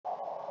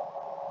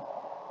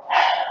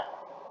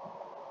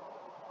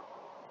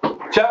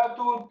Ciao a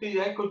tutti,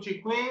 eccoci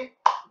qui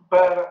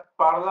per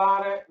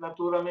parlare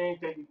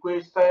naturalmente di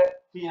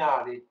queste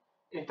finali.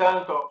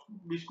 Intanto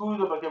vi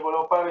scuso perché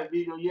volevo fare il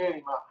video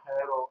ieri ma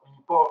ero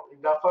un po'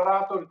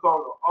 indaffarato.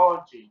 Ricordo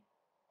oggi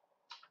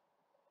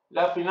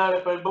la finale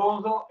per il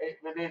bronzo e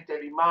vedete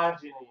le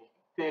immagini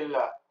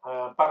della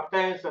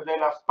partenza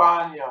della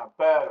Spagna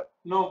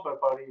non per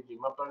Parigi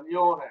ma per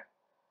Lione,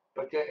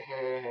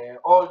 perché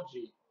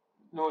oggi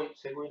noi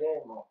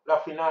seguiremo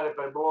la finale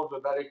per il bronzo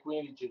dalle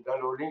 15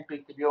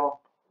 dall'Olympic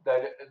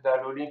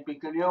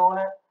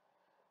Lione,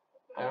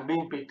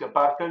 Olympic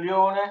Park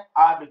Lione,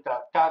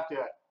 abita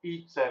Katia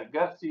Itzel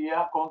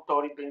Garzia,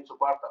 contori penso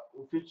quarta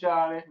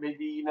ufficiale,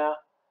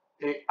 Medina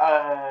e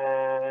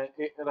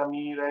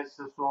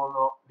Ramirez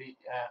sono gli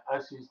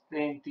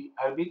assistenti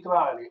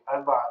arbitrali,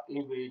 al VAR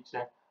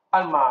invece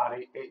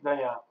Almari e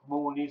Diane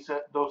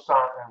Muniz dos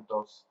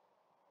Santos.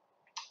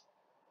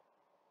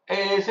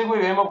 E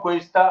seguiremo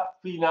questa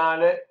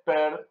finale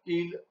per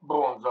il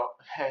bronzo.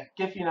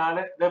 Che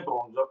finale del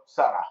bronzo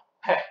sarà?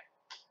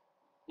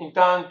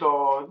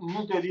 Intanto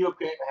inutile dire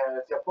che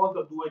si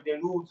affronta due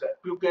deluse,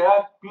 più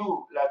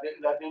la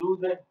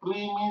delusa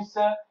primis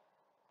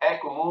è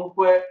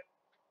comunque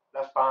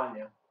la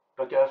Spagna,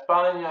 perché la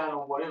Spagna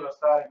non voleva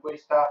stare in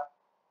questa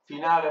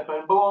finale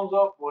per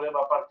bronzo,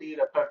 voleva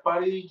partire per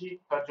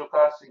Parigi per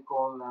giocarsi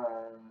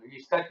con gli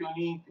Stati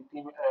Uniti,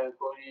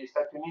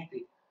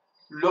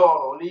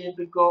 l'oro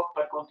olimpico,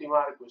 per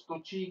continuare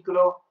questo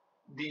ciclo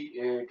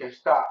che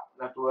sta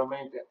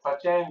naturalmente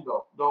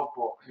facendo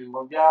dopo il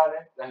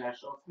mondiale, la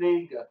Nations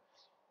League,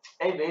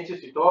 e invece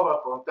si trova a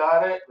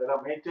affrontare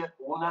veramente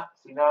una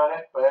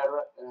finale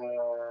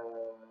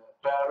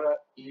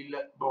per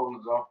il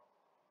bronzo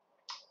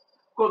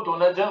contro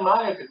una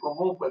Germania che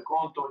comunque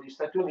contro gli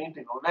Stati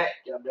Uniti non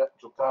è che abbia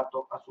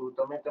giocato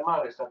assolutamente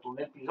male, è stato un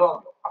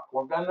episodio a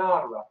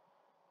condannarla,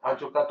 ha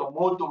giocato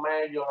molto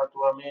meglio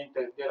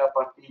naturalmente della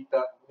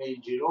partita nei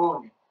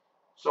gironi.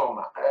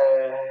 Insomma,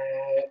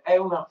 è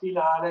una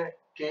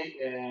finale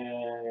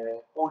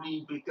che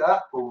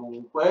olimpica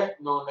comunque,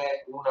 non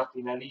è una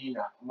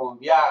finalina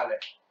mondiale.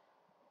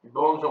 Il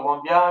bronzo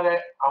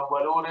mondiale ha un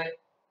valore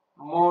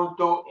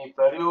molto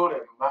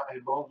inferiore, ma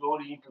il bronzo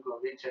olimpico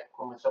invece,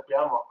 come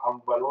sappiamo, ha un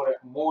valore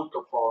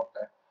molto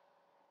forte.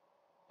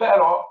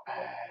 Però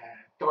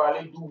tra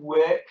le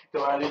due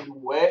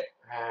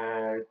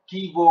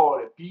chi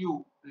vuole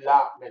più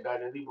la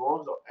medaglia di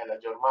bronzo è la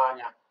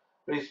Germania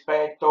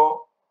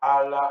rispetto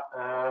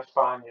alla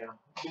Spagna.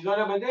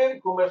 Bisogna vedere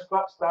come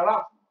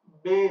starà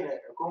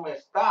bene, come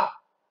sta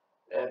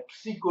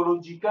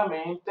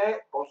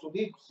psicologicamente, posso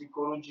dire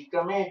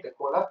psicologicamente,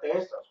 con la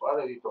testa la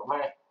squadra di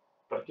Torneo,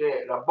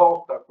 perché la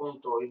botta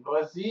contro il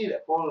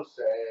Brasile,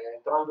 forse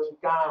entrando in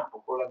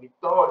campo con la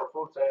vittoria,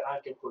 forse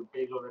anche col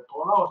peso del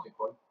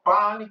pronostico, il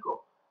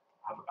panico,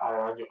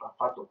 ha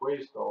fatto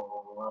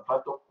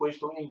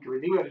questo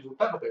incredibile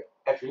risultato, che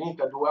è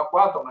finita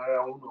 2-4, ma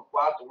era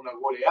 1-4, una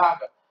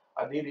goleata,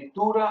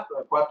 addirittura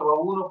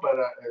 4-1 per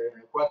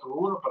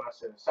la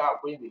Serie A,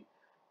 quindi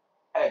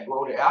è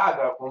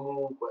goleada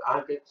comunque,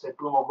 anche se il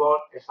primo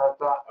gol è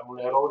stato un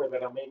errore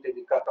veramente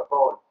di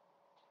Catacol.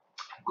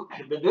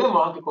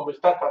 Vedremo anche come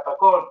sta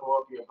Catacol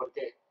proprio,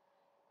 perché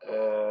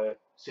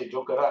se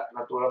giocherà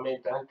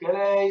naturalmente anche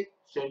lei,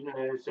 se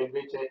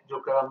invece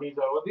giocherà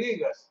Misa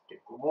Rodriguez,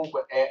 che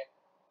comunque è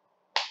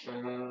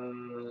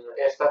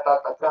stata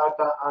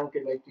attaccata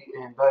anche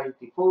dai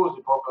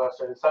tifosi proprio per la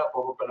Serie A,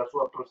 proprio per la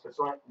sua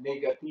prestazione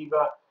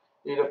negativa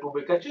in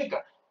Repubblica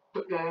Ceca.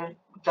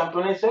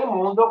 Campionessa del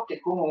mondo che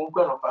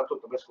comunque hanno fatto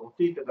 3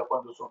 sconfitte da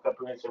quando sono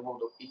campionesse del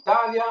mondo: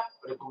 Italia,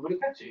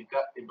 Repubblica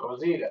Ceca e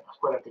Brasile, ma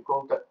quella che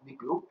conta di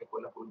più è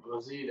quella con il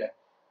Brasile.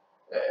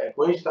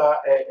 Questa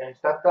è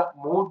stata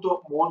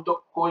molto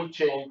molto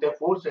coicente,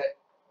 forse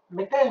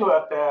mettendola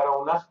a terra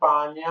una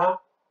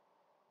Spagna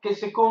che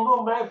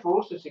secondo me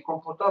forse si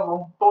comportava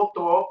un po'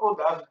 troppo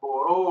da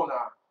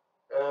sborona.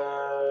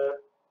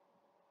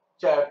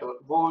 Certo,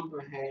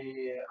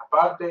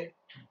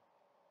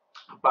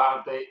 a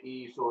parte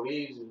i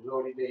sorrisi, i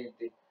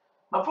sorridenti,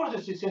 ma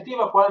forse si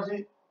sentiva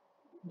quasi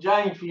già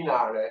in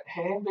finale,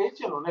 e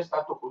invece non è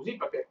stato così,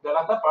 perché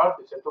dall'altra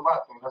parte si è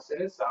trovato una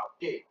Serie A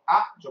che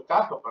ha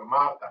giocato per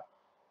Malta,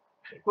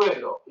 è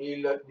quello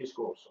il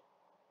discorso.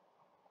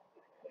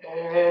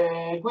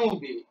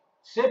 Quindi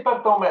se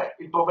per me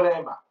il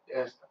problema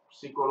è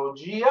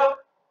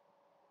psicologia,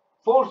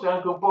 forse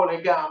anche un po'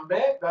 le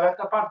gambe,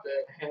 dall'altra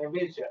parte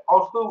invece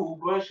Oscar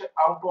Ubrecht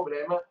ha un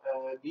problema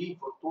di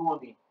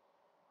infortuni.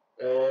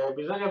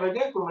 Bisogna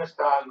vedere come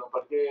stanno,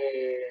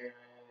 perché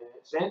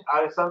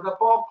Alessandra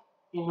Pop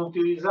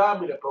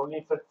inutilizzabile per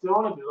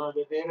un'infezione, bisogna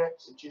vedere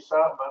se ci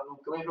sarà, ma non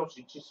credo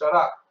se ci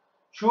sarà.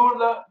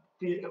 Schurla,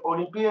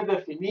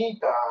 Olimpiade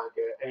finita,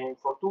 anche è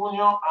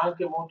infortunio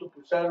anche molto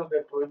più serio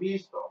del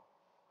previsto,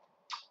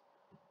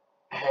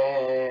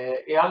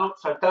 e hanno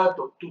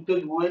saltato tutte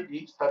e due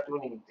gli Stati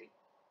Uniti.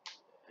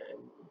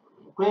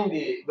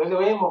 Quindi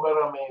vedremo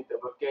veramente,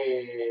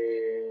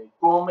 perché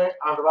come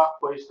andrà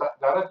questa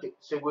gara che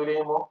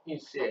seguiremo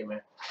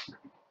insieme.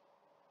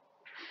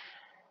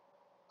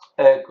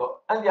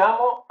 Ecco,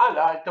 andiamo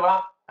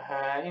all'altra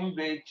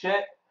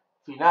invece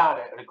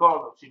finale.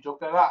 Ricordo, si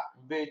giocherà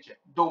invece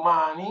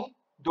domani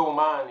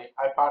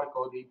al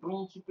Parco dei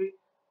Principi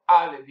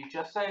alle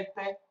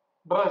 17,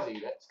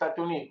 Brasile, Stati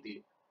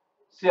Uniti.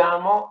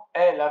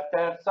 È la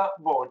terza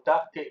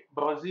volta che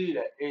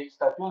Brasile e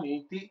Stati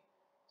Uniti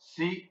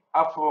si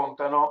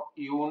affrontano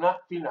in una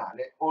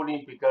finale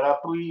olimpica. La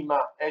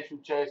prima è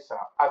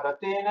successa ad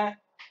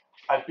Atene,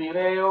 al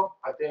Pireo,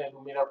 Atene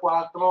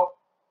 2004,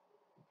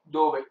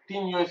 dove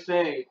Team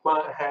USA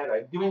era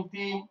il Dream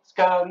Team,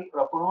 Scali,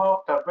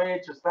 Rapurò,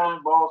 Trapece,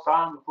 Stan, Bo,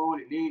 Sam,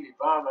 Fuli, Lili,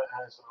 Fama,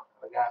 insomma,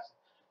 ragazzi,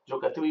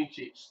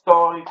 giocatrici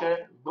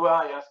storiche,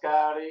 Brian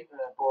Scari,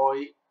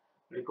 poi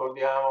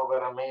ricordiamo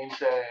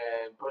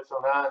veramente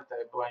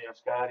impressionante Brian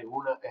Scari,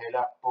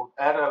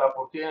 era la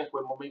portiera in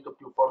quel momento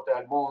più forte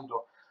al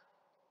mondo,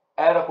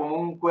 era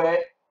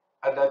comunque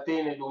ad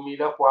Atene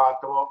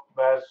 2004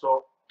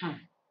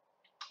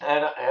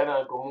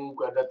 era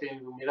comunque ad Atene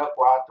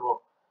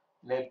 2004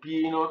 nel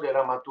pieno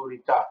della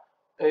maturità.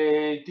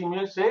 Il Team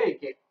USA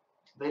che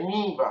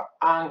veniva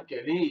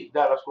anche lì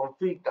dalla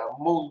sconfitta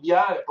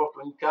mondiale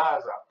proprio in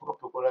casa,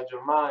 proprio con la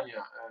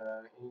Germania,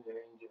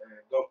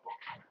 dopo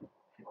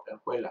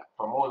quella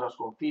famosa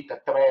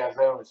sconfitta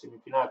 3-0 in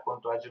semifinale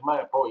contro la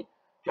Germania, poi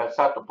che ha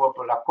alzato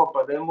proprio la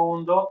Coppa del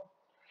Mondo,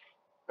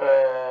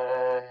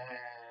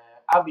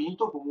 ha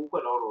vinto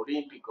comunque l'oro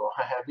olimpico,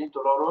 ha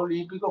vinto l'oro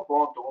olimpico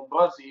contro un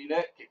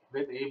Brasile che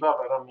vedeva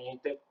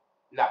veramente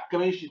la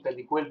crescita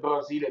di quel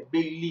Brasile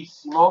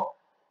bellissimo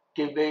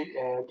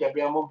che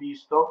abbiamo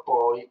visto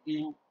poi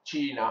in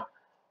Cina.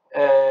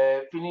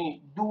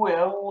 Finì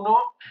 2-1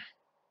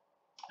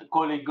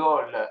 con il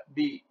gol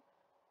di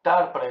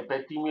Tarpre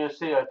per Team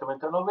USA al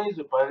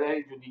 39esimo,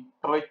 pareggio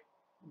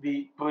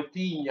di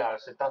Pretigna al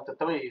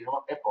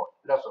 73esimo e poi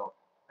la sorte.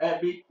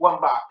 Herbie one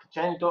back,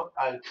 100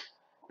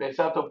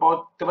 pensato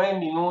poi 3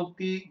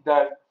 minuti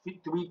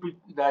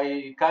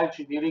dai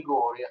calci di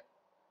rigore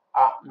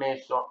ha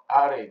messo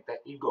a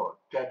rete il gol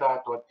che ha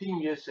dato a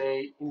Team USA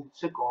il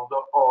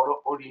secondo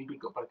oro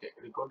olimpico, perché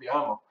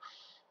ricordiamo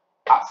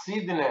a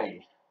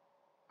Sydney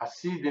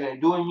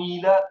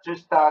 2000 c'è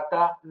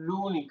stata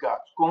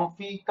l'unica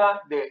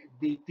sconfitta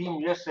di Team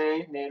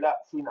USA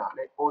nella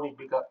finale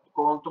olimpica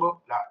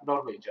contro la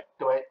Norvegia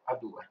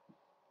 3-2.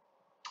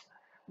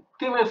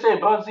 Team USA e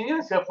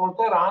Brasile si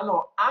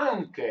affronteranno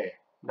anche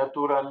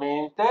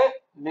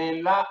naturalmente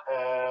nella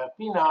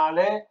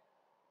finale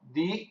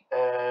di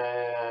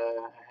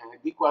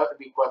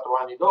 4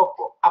 anni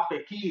dopo a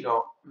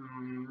Pechino.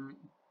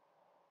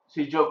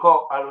 Si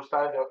giocò allo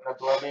stadio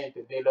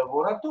naturalmente dei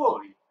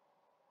lavoratori.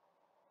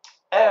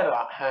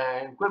 Era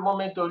in quel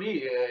momento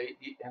lì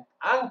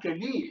anche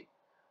lì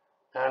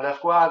la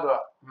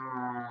squadra,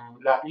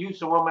 la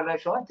Youth Women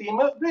National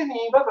Team,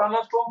 veniva da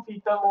una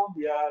sconfitta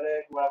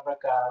mondiale, guarda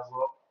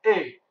caso,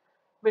 e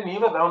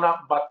veniva da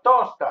una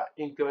batosta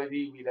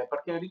incredibile,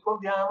 perché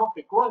ricordiamo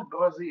che con il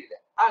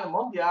Brasile al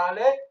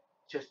mondiale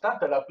c'è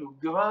stata la più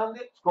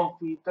grande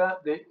sconfitta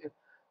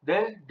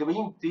del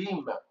Dream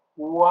Team,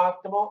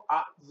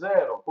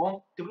 4-0,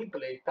 con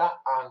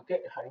tripletta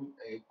anche,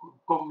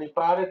 mi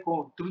pare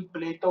con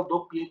tripletta o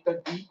doppietta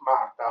di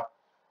Marta.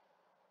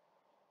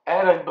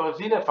 Era il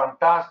Brasile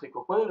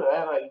fantastico, quello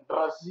era il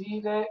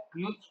Brasile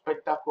più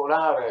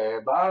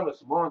spettacolare. Barba,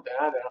 Simone,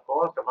 Tenare, della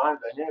Costa, Mani,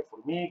 Daniele,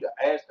 Formiga,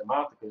 Est,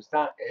 Marta,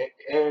 Cristan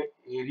e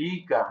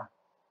Erika.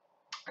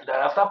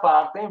 Dall'altra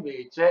parte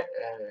invece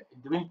il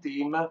Dream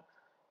Team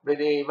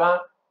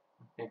vedeva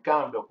in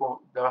cambio con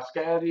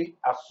Drascheri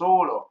a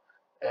solo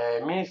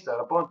Mister,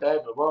 la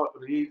Ponte,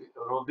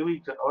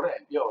 Rodriguez,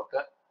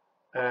 Aureliot,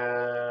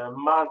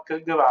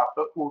 Mark Grapp,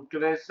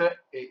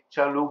 Ulcres e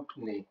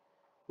Cialupni.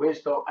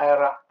 Questo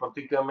era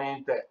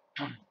praticamente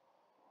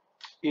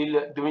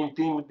il Dream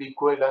Team di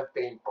quel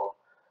tempo.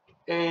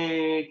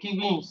 E chi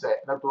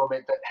vinse?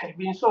 Naturalmente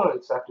vinsero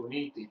gli Stati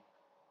Uniti.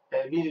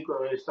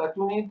 Vincono gli Stati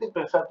Uniti,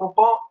 pensate un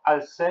po', al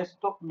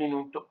 6°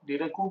 minuto di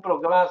recupero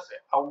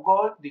grazie a un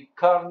gol di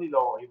Carly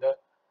Lloyd,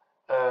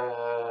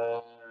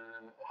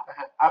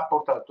 ha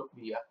portato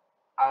via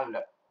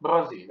al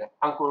Brasile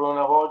ancora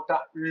una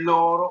volta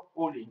l'oro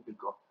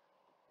olimpico,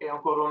 e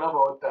ancora una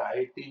volta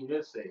il Team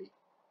USA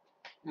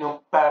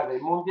non perde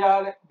il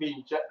mondiale,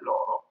 vince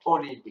l'oro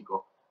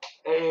olimpico.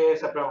 E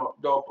sappiamo,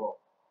 dopo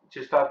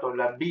c'è stato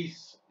la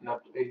bis,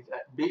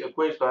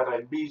 questo era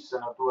il bis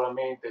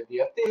naturalmente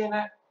di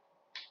Atene,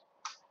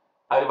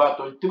 è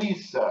arrivato il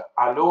tris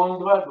a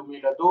Londra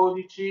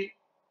 2012,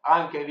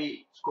 anche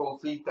lì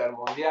sconfitta al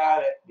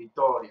mondiale,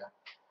 vittoria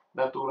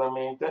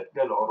naturalmente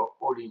dell'oro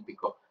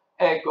olimpico.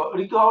 Ecco,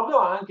 ricordo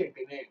anche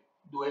che nel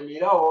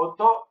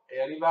 2008 è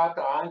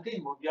arrivata anche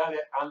il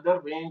mondiale under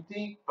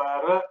 20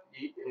 per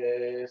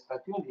gli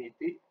Stati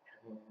Uniti,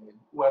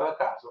 guarda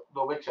caso,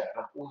 dove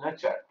c'era una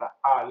certa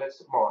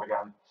Alex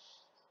Morgan.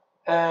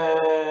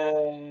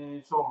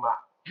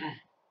 Insomma,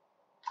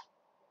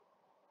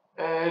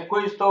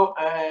 questo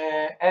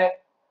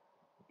è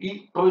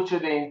i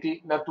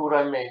precedenti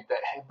naturalmente.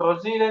 Il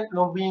Brasile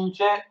non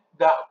vince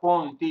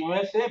con Team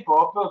USA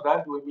proprio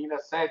dal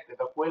 2007,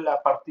 da quella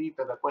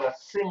partita, da quella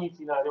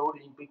semifinale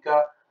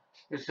olimpica,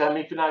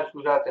 semifinale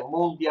scusate,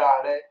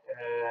 mondiale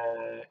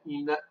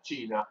in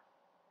Cina.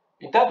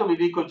 Intanto vi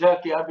dico già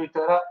che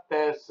arbiterà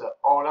Tess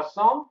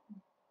Olason,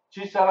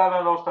 ci sarà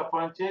la nostra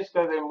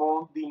Francesca di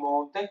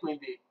Monte,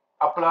 quindi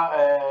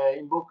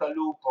in bocca al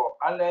lupo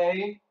a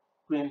lei,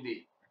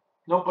 quindi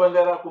non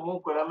prenderà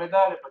comunque la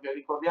medaglia perché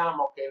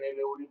ricordiamo che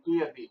nelle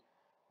Olimpiadi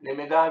le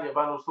medaglie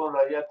vanno solo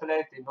agli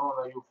atleti, non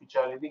agli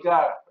ufficiali di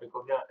gara,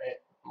 ricordiamo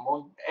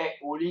è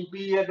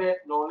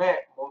Olimpiade, non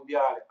è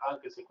mondiale,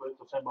 anche se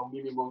questo sembra un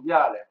mini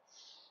mondiale.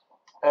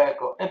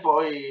 Ecco, e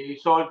poi il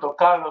solito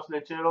Carlos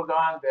Leggero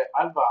Grande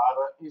al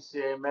VAR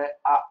insieme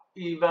a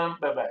Ivan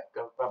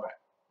Bebek. Vabbè.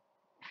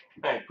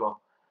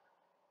 Ecco,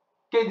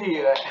 che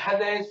dire,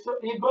 adesso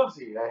il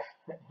Brasile.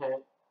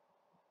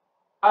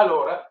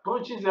 Allora,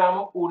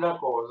 precisiamo una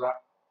cosa.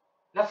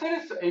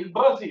 Il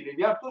Brasile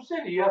di Arthur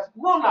Elias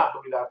non ha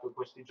brillato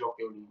questi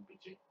giochi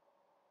olimpici.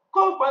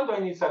 Quando ha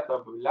iniziato a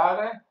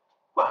brillare?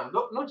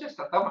 Quando non c'è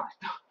stata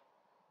Marta.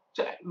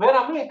 Cioè,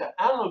 veramente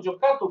hanno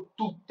giocato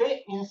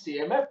tutte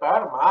insieme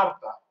per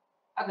Marta.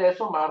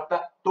 Adesso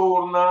Marta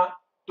torna.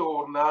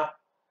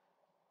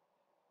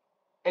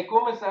 E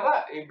come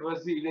sarà il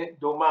Brasile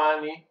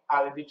domani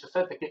alle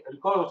 17? Che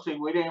ricordo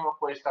seguiremo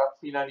questa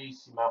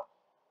finalissima.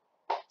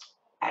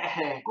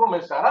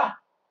 Come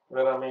sarà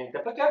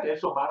veramente? Perché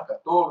adesso Marta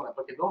torna,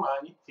 perché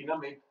domani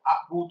finalmente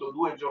ha avuto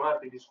 2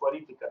 giornate di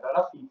squalifica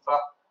dalla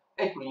FIFA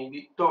e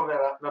quindi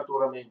tornerà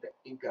naturalmente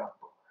in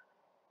campo.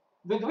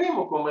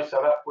 Vedremo come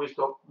sarà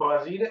questo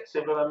Brasile,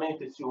 se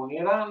veramente si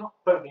uniranno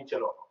per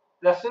vincere loro.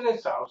 La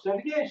Seleção, se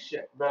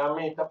riesce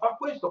veramente a fare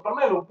questo, per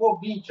me lo può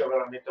vincere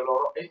veramente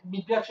loro e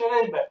mi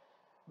piacerebbe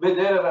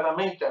vedere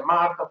veramente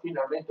Marta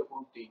finalmente con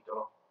un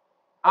titolo.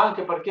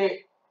 Anche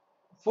perché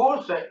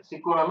forse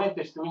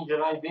sicuramente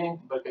stringerà i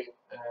denti perché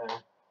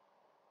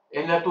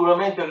e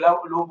naturalmente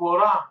lo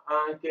vorrà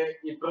anche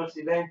il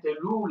presidente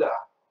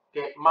Lula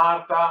che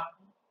Marta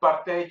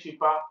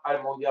partecipa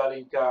al mondiale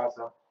in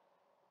casa.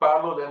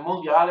 Parlo del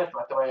mondiale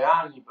fra 3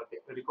 anni,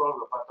 perché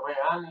ricordo fra 3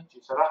 anni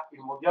ci sarà il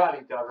mondiale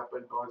in casa per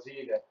il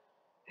Brasile.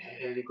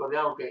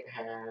 Ricordiamo che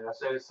la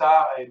Serie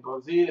A e il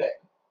Brasile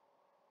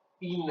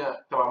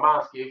tra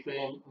maschile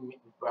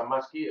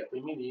e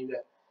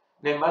femminile.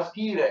 Nel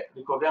maschile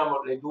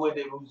ricordiamo le 2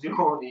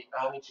 delusioni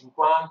anni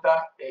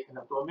 50 e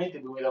naturalmente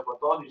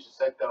 2014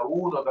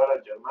 7-1 dalla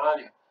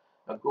Germania,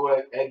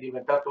 ancora è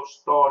diventato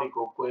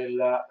storico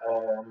quella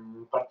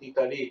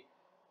partita lì.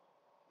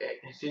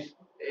 Il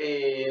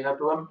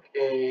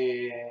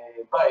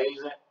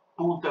paese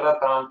punterà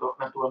tanto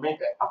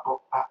naturalmente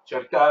a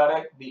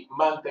cercare di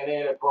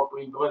mantenere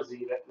proprio in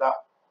Brasile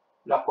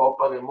la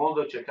Coppa del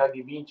Mondo e cercare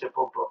di vincere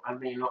proprio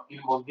almeno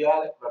il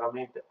mondiale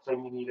veramente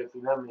femminile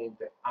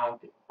finalmente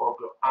anche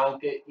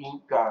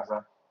in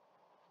casa.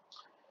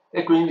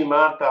 E quindi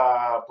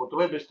Marta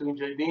potrebbe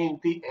stringere i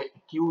denti e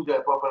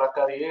chiudere proprio la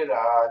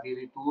carriera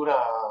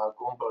addirittura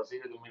con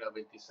Brasile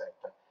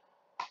 2027.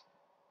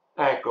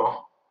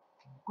 Ecco,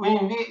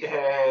 quindi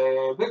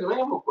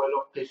vedremo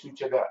quello che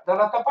succederà.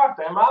 Dall'altra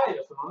parte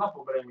Maier non ha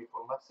problemi di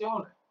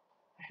formazione,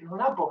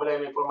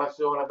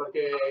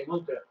 perché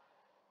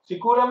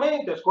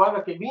sicuramente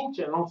squadra che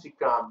vince non si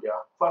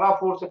cambia, farà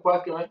forse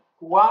qualche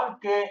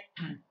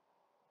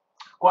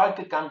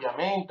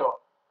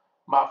cambiamento,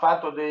 ma ha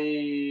fatto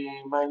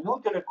ma è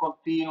inutile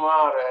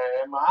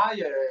continuare.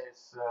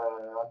 Maies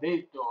ha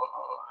detto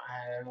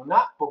non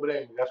ha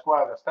problemi, la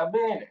squadra sta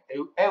bene,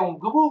 è un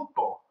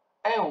gruppo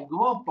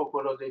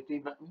quello dei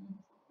team.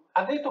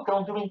 Ha detto che è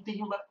un dream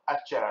team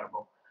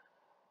acerbo.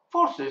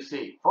 Forse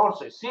sì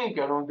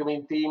che è un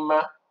dream team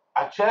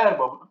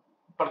acerbo,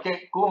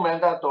 perché come è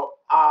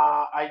andato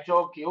ai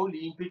giochi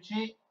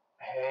olimpici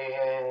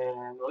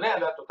non è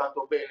andato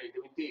tanto bene il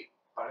dream team,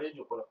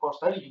 pareggio con la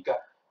Costa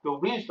Rica. Ho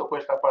visto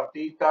questa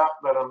partita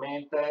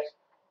veramente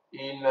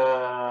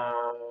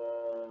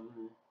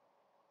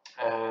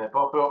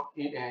proprio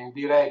in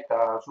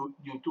diretta su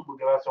YouTube,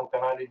 grazie a un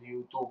canale di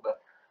YouTube,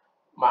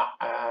 ma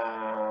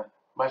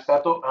è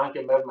stato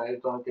anche per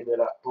merito anche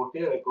della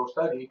portiere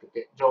Costa Rica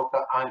che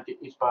gioca anche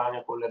in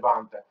Spagna con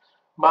Levante.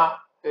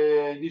 Ma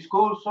il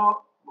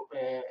discorso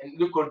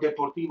col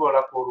Deportivo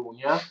La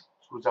Coruña,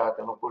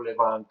 scusate, non con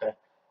Levante,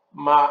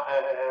 ma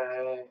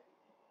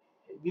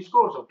il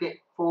discorso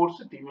che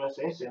forse Team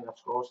USA si è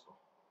nascosto,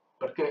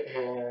 perché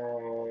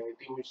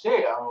Team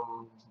USA ha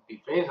una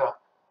difesa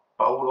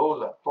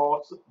paurosa,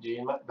 Foz,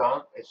 Jim,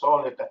 Dan e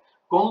Solete,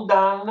 con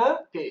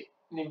Dan che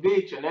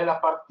invece nella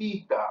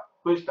partita,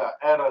 questa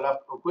era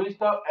la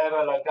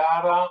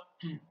gara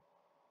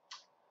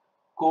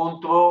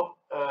contro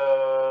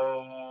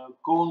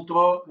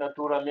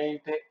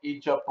naturalmente il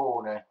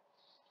Giappone.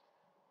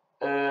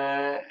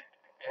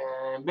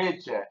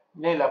 Invece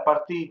nella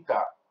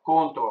partita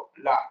contro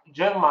la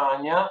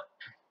Germania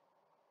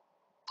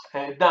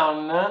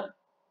Dan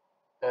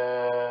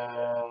è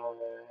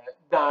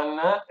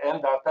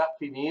andata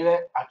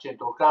finire a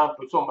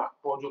centrocampo, insomma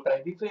può giocare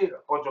in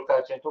difesa, può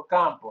giocare a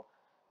centrocampo,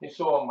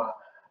 insomma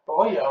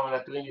poi ha una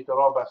trinità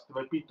roba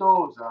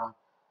strepitosa,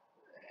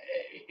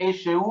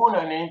 esce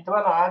una, ne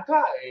entra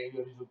l'altra e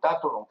il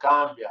risultato non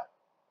cambia.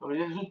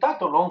 Il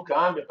risultato non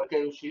cambia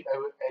perché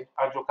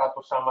ha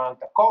giocato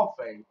Samantha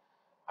Coffey,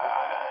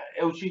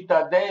 è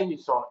uscita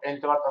Davison, è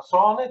entrata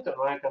Sonnet,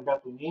 non è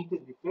cambiato niente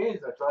in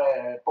difesa,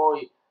 cioè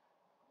poi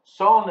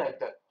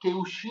Sonnet che è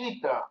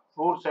uscita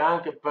forse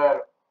anche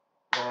per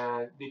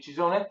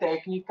decisione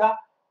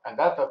tecnica, è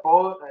andata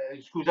poi,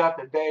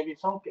 scusate,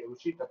 Davison che è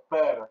uscita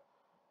per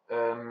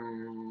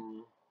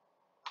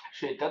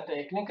scelta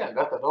tecnica, è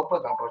andata dopo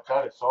ad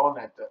abbracciare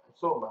Sonnet,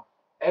 insomma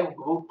è un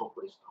gruppo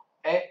questo,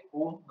 è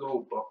un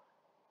gruppo.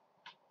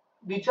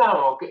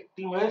 Diciamo che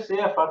Team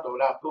USA ha fatto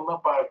la prima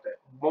parte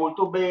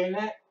molto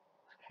bene,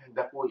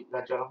 da cui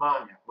la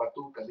Germania ha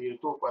battuta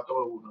addirittura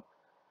 4-1,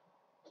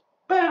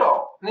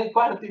 però nei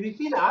quarti di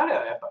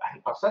finale è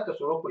passata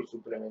solo con i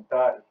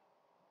supplementari.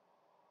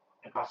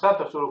 È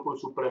passata solo con i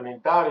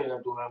supplementari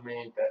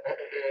naturalmente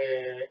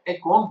e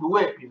con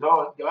due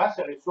episodi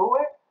grazie alle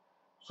sue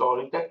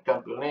solite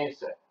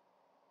campionesse.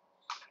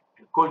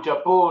 Col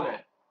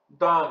Giappone,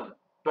 Dan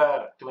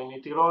per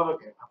Trinity Road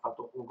che ha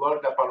fatto un gol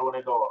da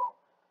pallone d'oro.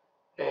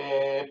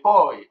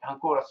 Poi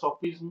ancora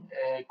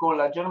con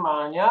la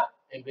Germania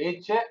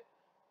invece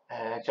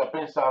ci ha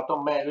pensato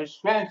Melo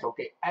Svensson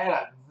che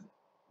era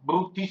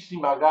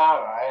bruttissima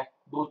gara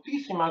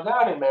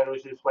in Melo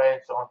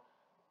Svensson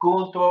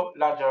contro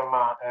la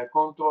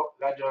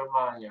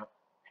Germania,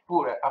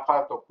 eppure ha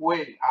fatto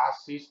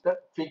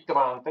quell'assist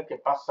filtrante che è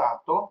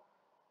passato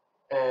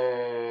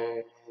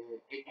e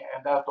è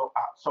andato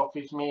a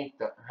Sophie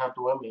Smith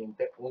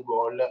naturalmente un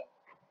gol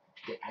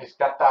che è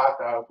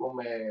scattata,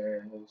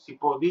 come si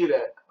può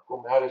dire,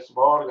 come Alice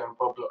Morgan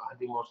proprio ha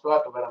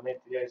dimostrato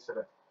veramente di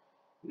essere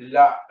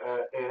la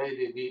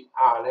erede di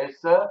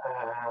Alex,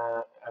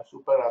 ha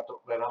superato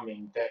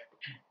veramente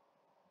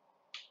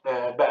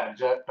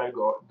Berger per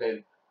gol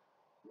del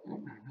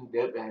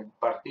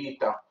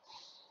partita.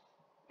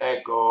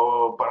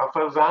 Ecco,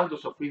 parafrasando,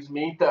 Sophie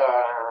Smith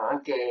ha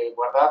anche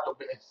guardato,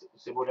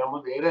 se vogliamo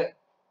dire,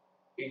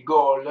 il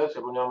gol, se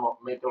vogliamo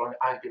metterlo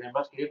anche nel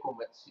maschile,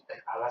 come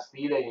alla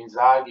stile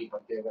Inzaghi,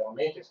 perché è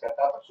veramente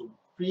scattata sul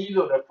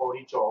filo del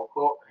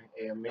fuorigioco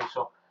e ha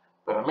messo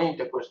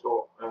veramente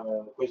questo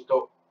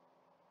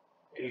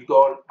il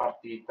gol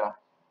partita.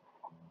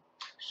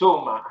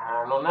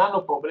 Insomma, non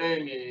hanno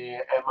problemi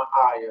Emma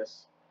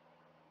Ayers.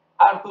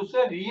 Artus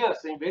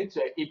Elias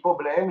invece i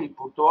problemi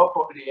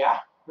purtroppo li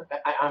ha.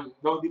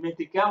 Non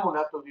dimentichiamo un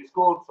altro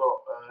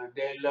discorso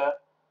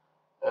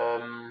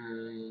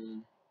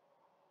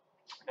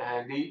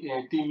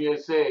di Team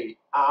USA,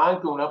 ha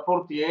anche una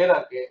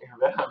portiera che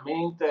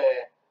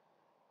veramente,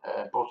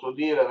 posso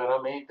dire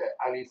veramente,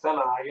 Alissa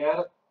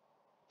Nair,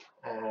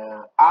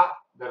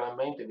 ha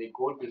veramente dei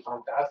colpi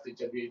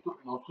fantastici, addirittura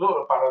non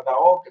solo parla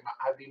da hockey, ma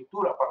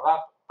addirittura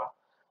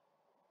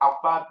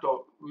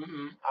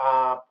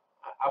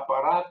ha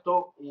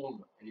parato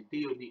il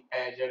tiro di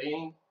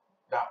Egerin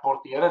da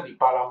portiera di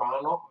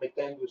pallamano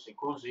mettendosi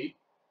così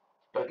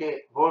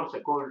perché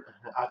forse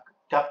ha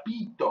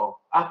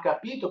capito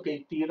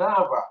che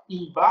tirava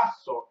in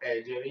basso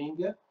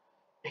Egering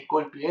e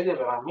col piede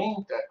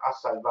veramente ha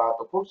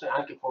salvato, forse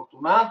anche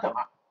fortunata,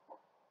 ma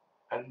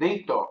ha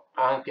detto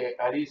anche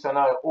a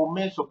Risanare, ho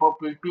messo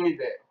proprio il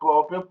piede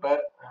proprio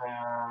per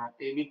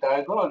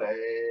evitare il gol,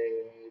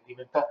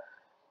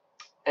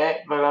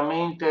 è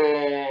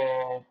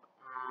veramente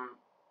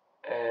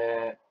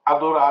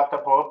adorata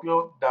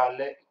proprio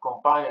dalle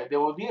compagne.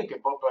 Devo dire che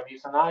proprio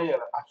Alissa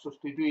Nair ha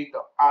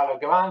sostituito alla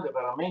grande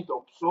veramente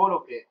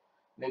solo che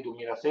nel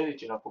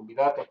 2016 ne ha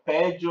combinate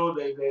peggio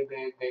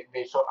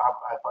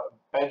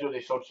peggio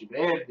dei Sorci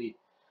Verdi,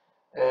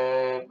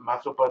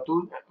 ma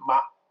soprattutto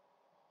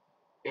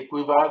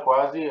equivale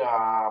quasi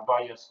a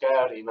Bias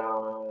Carey,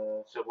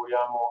 se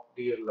vogliamo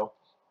dirlo.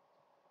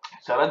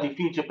 Sarà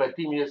difficile per il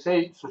Team USA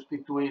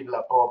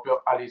sostituirla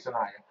proprio a Alissa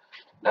Nair.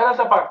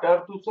 Dall'altra parte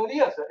Artus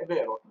Elias è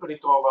vero,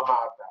 ritrova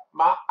Marta,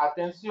 ma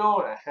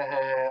attenzione,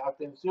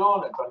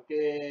 attenzione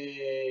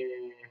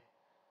perché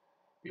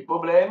il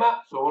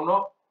problema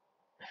sono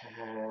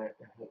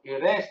i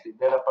resti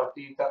della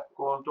partita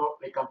contro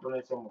le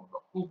campionesse del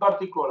mondo. In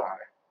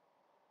particolare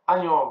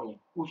Agnomi,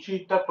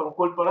 uscita per un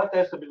colpo alla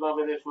testa, bisogna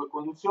vedere le sue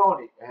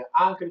condizioni,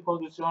 anche le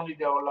condizioni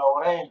di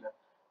Lauren.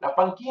 La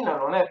panchina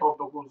non è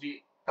proprio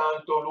così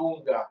tanto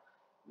lunga,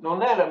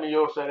 non è la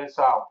miglior Serie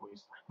A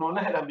questa, non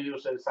è la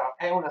miglior Serie A,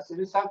 è una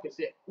Serie A che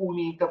si è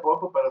unita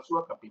proprio per la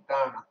sua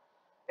capitana.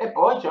 E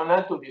poi c'è un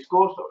altro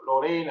discorso,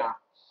 Lorena,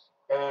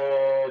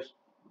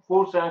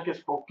 forse anche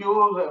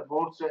spocchiosa,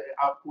 forse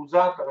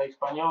accusata dai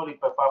spagnoli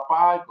per far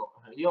palco,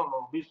 io non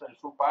ho visto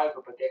nessun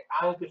palco perché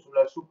anche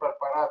sulla super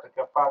parata che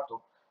ha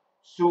fatto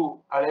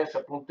su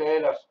Alessia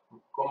Puntelas,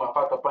 come ha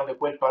fatto a prendere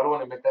quel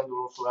pallone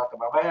mettendolo sulla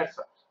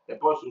traversa e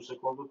poi sul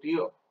secondo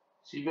tiro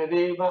si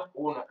vedeva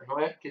una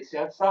Noè che si è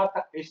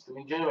alzata e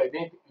stringeva i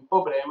denti, il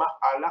problema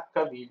alla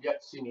caviglia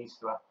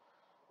sinistra.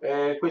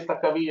 Questa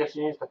caviglia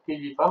sinistra che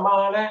gli fa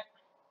male,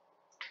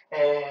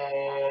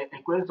 E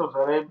questo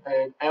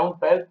sarebbe, è un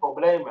bel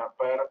problema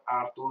per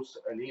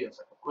Arthurs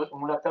Elias,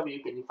 una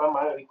caviglia che gli fa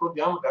male,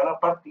 ricordiamo, dalla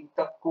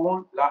partita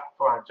con la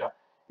Francia.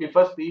 Il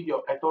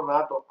fastidio è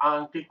tornato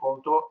anche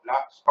contro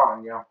la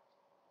Spagna.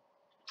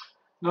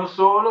 Non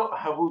solo,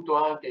 ha avuto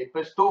anche il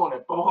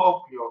pestone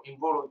proprio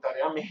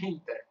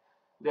involontariamente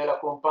della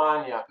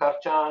compagna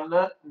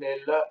Tarcian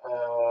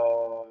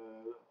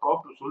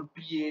proprio sul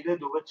piede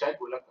dove c'è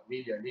quella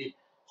caviglia lì.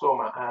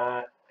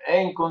 Insomma, è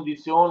in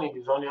condizioni,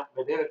 bisogna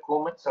vedere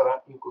come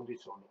sarà in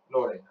condizioni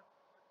Lorena.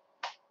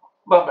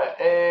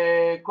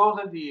 Vabbè,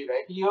 cosa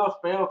dire? Io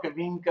spero che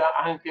vinca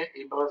anche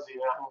il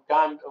Brasile,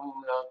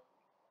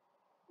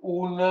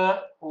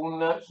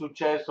 un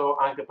successo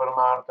anche per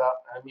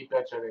Marta, mi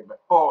piacerebbe.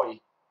 Poi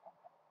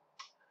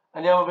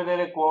andiamo a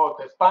vedere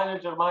quote. Spagna e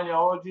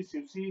Germania oggi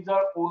su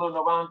Caesar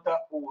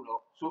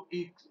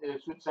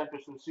 1,91, sempre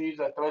su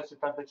Caesar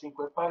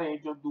 3,75 il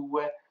pareggio,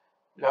 2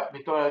 la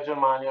vittoria della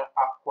Germania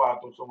a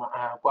 4,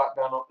 insomma, qua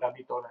danno la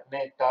vittoria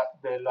netta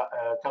del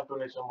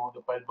campionessa del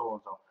mondo per il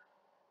bronzo.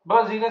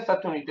 Brasile e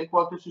Stati Uniti, le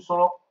quote si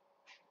sono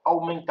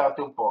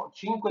aumentate un po'.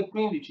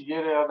 5,15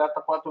 ieri era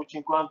data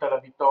 4,50 la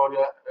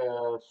vittoria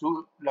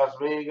su Las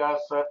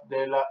Vegas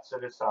della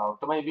Seleção.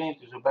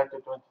 3,20 su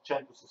Battera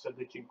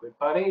 165 il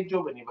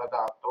pareggio, veniva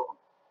dato,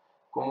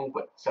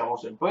 comunque siamo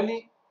sempre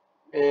lì.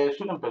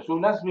 Sempre su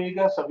Las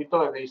Vegas la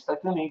vittoria degli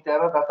Stati Uniti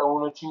era data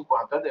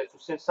 1,50, adesso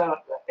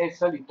è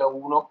salita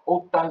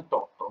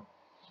 1,88.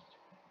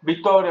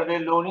 Vittoria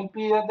delle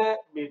Olimpiadi,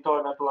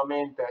 vittoria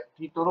naturalmente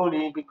titolo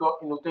olimpico,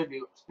 inutile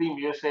dire, Team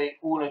USA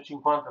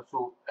 1,50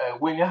 su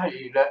William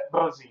Hill,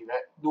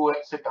 Brasile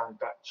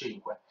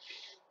 2,75.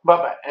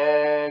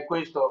 Vabbè,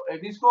 questo è il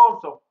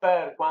discorso.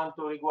 Per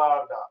quanto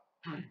riguarda,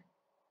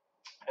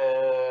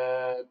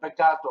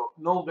 peccato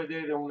non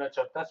vedere una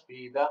certa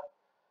sfida,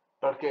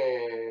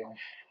 perché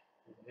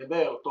è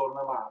vero,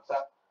 torna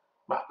Marta,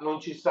 ma non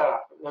ci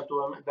sarà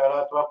naturalmente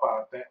dall'altra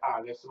parte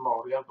Alex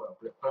Morgan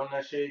proprio per una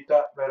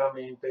scelta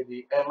veramente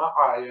di Emma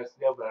Ayers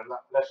di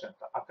averla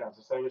lasciata a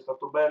casa. Sarebbe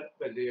stato bello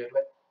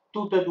vederle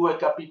tutte e due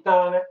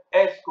capitane,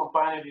 ex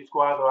compagne di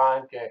squadra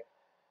anche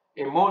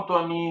e molto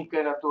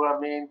amiche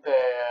naturalmente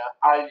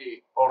agli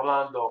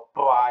Orlando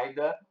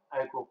Pride.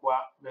 Ecco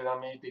qua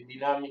veramente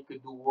dynamic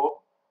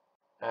duo.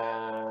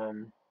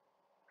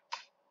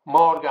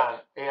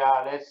 Morgan e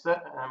Alex,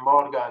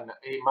 Morgan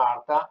e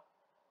Marta,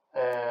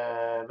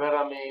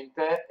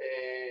 veramente,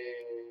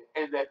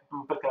 ed è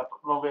un peccato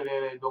non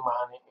vedere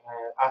domani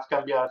a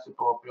scambiarsi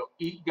proprio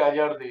i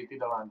gagliardetti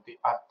davanti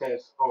a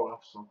Tess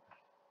Olafson.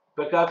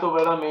 Peccato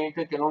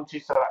veramente che non ci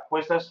sarà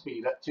questa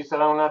sfida, ci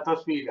sarà un'altra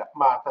sfida,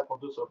 Marta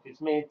contro Sophie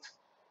Smith,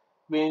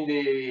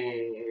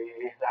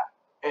 quindi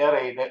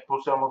erede,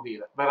 possiamo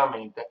dire,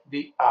 veramente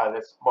di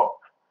Alex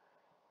Morgan.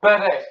 Per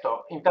il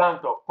resto,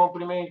 intanto,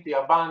 complimenti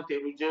a Banti e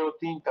Ruggero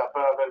Tinta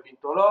per aver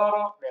vinto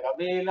l'oro nella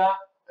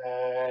vela,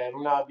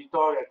 una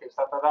vittoria che è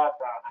stata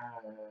data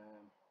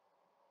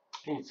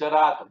in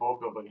serata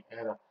proprio perché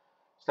era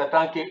stata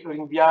anche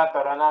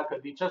rinviata la NAC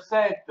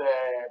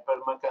 17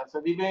 per mancanza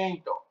di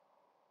vento.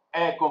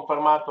 È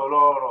confermato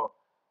l'oro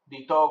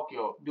di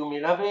Tokyo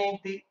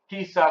 2020,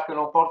 chissà che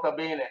non porta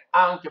bene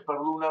anche per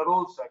Luna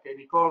Rossa, che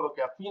ricordo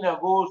che a fine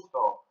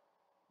agosto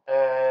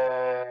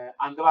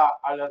andrà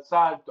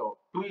all'assalto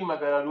prima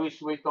della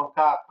Louis Vuitton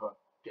Cup,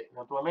 che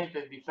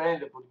naturalmente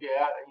difende perché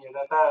in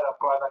realtà era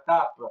Prada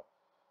Cup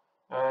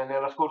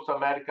nella scorsa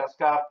America's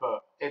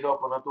Cup e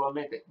dopo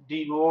naturalmente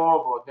di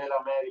nuovo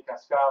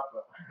dell'America's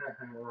Cup.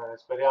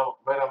 Speriamo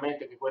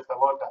veramente che questa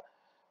volta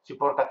si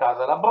porta a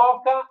casa la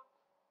brocca.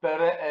 Per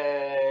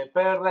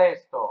il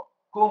resto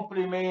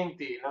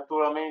complimenti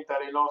naturalmente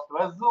alle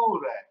nostre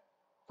azzurre,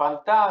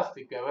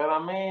 fantastiche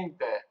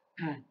veramente.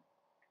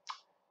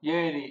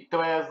 Ieri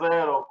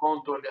 3-0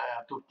 contro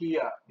la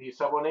Turchia di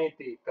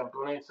Savonetti,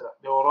 campionessa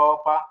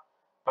d'Europa,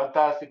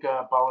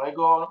 fantastica Paola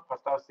Egon,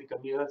 fantastica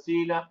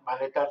Mirazila, ma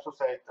nel terzo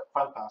set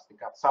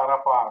fantastica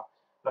Sara Farà,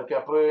 perché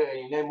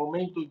nel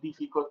momento di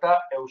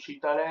difficoltà è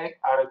uscita lei,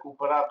 ha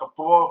recuperato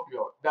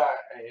proprio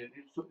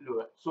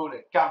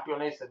sulle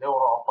campionesse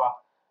d'Europa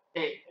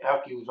e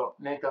ha chiuso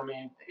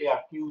nettamente e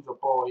ha chiuso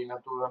poi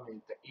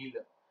naturalmente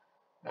il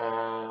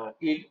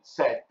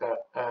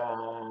set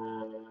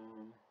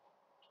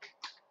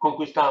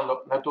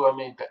conquistando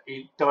naturalmente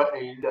il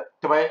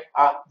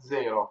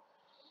 3-0.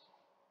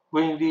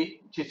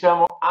 Quindi ci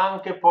siamo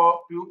anche un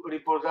po' più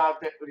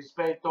riposate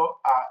rispetto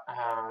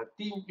a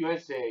Team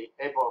USA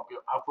e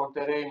proprio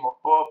affronteremo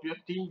proprio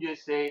Team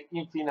USA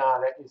in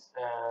finale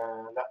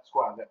la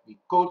squadra di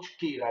Coach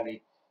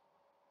Kirali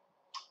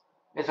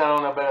e sarà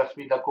una bella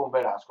sfida con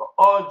Velasco.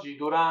 Oggi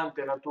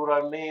durante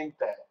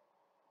naturalmente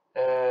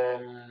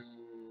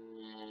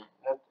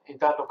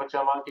intanto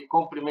facciamo anche i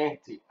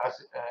complimenti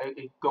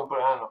il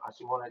compleanno a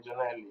Simone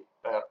Gianelli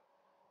per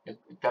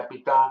il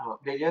capitano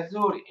degli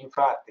Azzurri.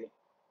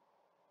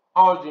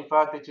 Oggi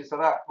infatti ci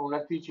sarà un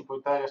anticipo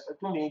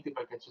Italia-Stati Uniti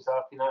perché ci sarà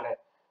la finale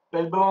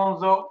per il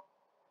bronzo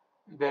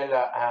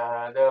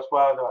della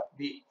squadra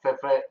di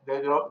Fefe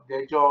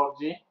De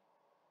Giorgi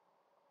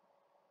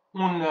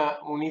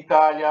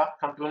un'Italia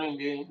campione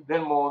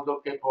del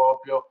mondo che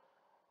proprio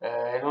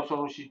non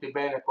sono usciti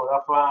bene con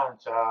la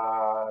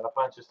Francia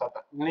è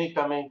stata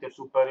nettamente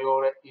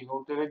superiore,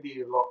 inutile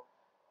dirlo,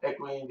 e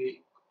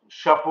quindi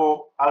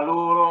chapeau a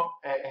loro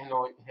e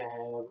noi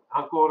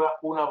ancora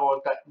una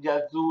volta gli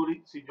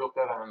azzurri si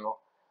giocheranno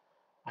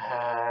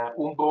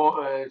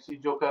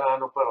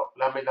però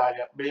la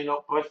medaglia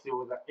meno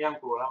preziosa e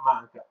ancora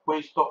manca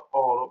questo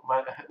oro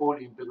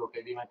olimpico che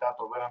è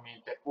diventato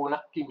veramente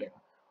una chimera.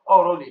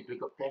 Oro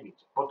olimpico che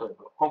invece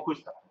potrebbero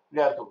conquistare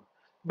le azzurre.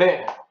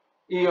 Bene,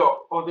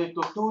 io ho detto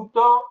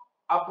tutto,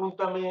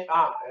 appuntamento,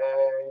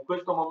 in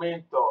questo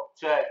momento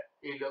c'è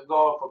il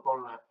golf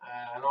con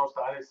la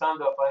nostra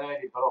Alessandra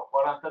Fanelli, però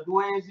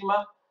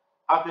 42esima.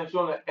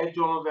 Attenzione, è il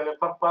giorno delle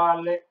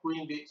farfalle,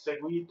 quindi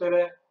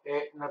seguitele,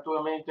 e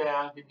naturalmente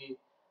anche di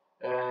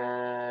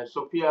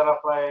Sofia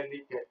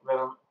Raffaelli che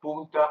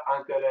punta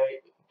anche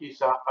lei,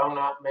 chissà, a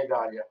una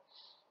medaglia.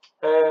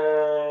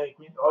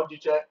 Quindi oggi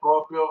c'è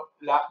proprio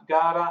la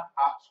gara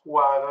a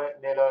squadre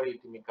nella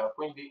ritmica,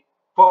 quindi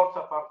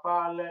forza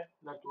farfalle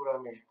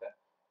naturalmente.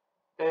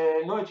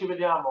 Noi ci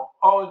vediamo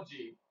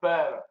oggi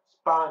per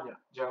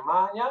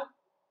Spagna-Germania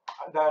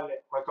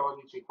dalle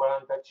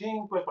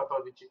 14:45,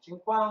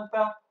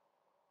 14:50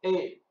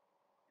 e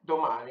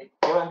domani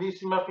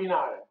grandissima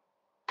finale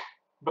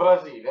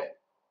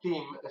Brasile,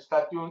 team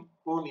Stati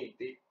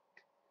Uniti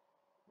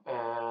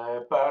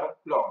per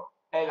l'oro.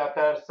 È la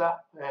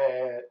terza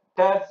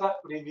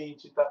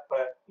rivincita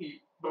per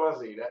il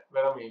Brasile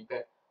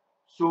veramente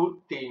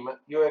sul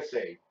team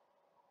USA.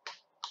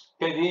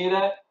 Che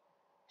dire,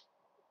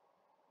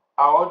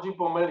 a oggi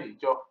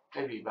pomeriggio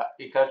e viva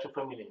il calcio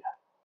femminile.